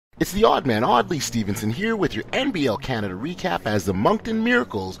It's the odd man, Audley Stevenson, here with your NBL Canada recap as the Moncton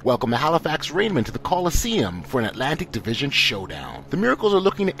Miracles welcome the Halifax Rainmen to the Colesium for an Atlantic Division showdown. The Miracles are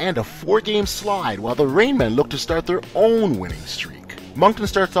looking to end a 4-game slide while the Rainmen look to start their own winning streak. Moncton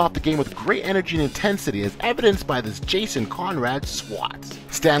starts off the game with great energy and intensity as evidenced by this Jason Conrad swat.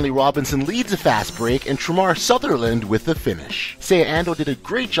 Stanley Robinson leads a fast break and Tremar Sutherland with the finish. Saya Ando did a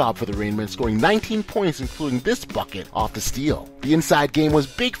great job for the Rainmen, scoring 19 points including this bucket off the steal. The inside game was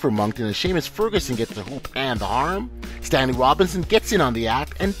big for Moncton as Seamus Ferguson gets the hoop and the harm. Stanley Robinson gets in on the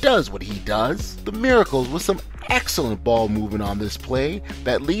act and does what he does. The Miracles with some excellent ball movement on this play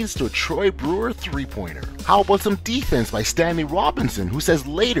that leads to a Troy Brewer 3-pointer. How about some defense by Stanley Robinson, who says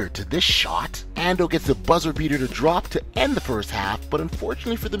later to this shot? Ando gets a buzzer beater to drop to end the first half, but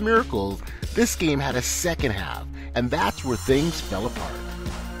unfortunately for the Miracles, this game had a second half, and that's where things fell apart.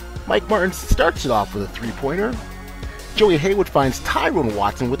 Mike Martin starts it off with a 3-pointer. Joey Haywood finds Tyrone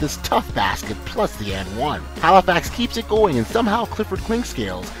Watson with his tough basket plus the and one. Halifax keeps it going and somehow Clifford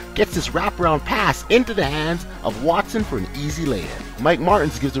Clinkscales gets this wraparound pass into the hands of Watson for an easy lay-in. Mike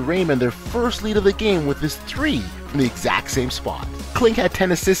Martins gives the Rainmen their first lead of the game with his 3 from the exact same spot. Clink had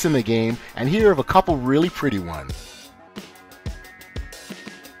 10 assists in the game, and here are a couple really pretty ones.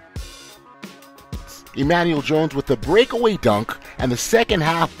 Emmanuel Jones with the breakaway dunk, and the second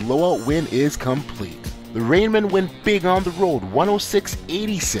half blowout win is complete. The Rainmen win big on the road,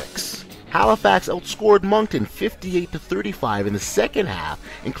 106-86. Halifax outscored Moncton 58-35 in the second half,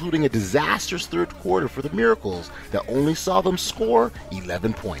 including a disastrous third quarter for the Miracles that only saw them score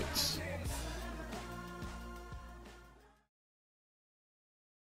 11 points.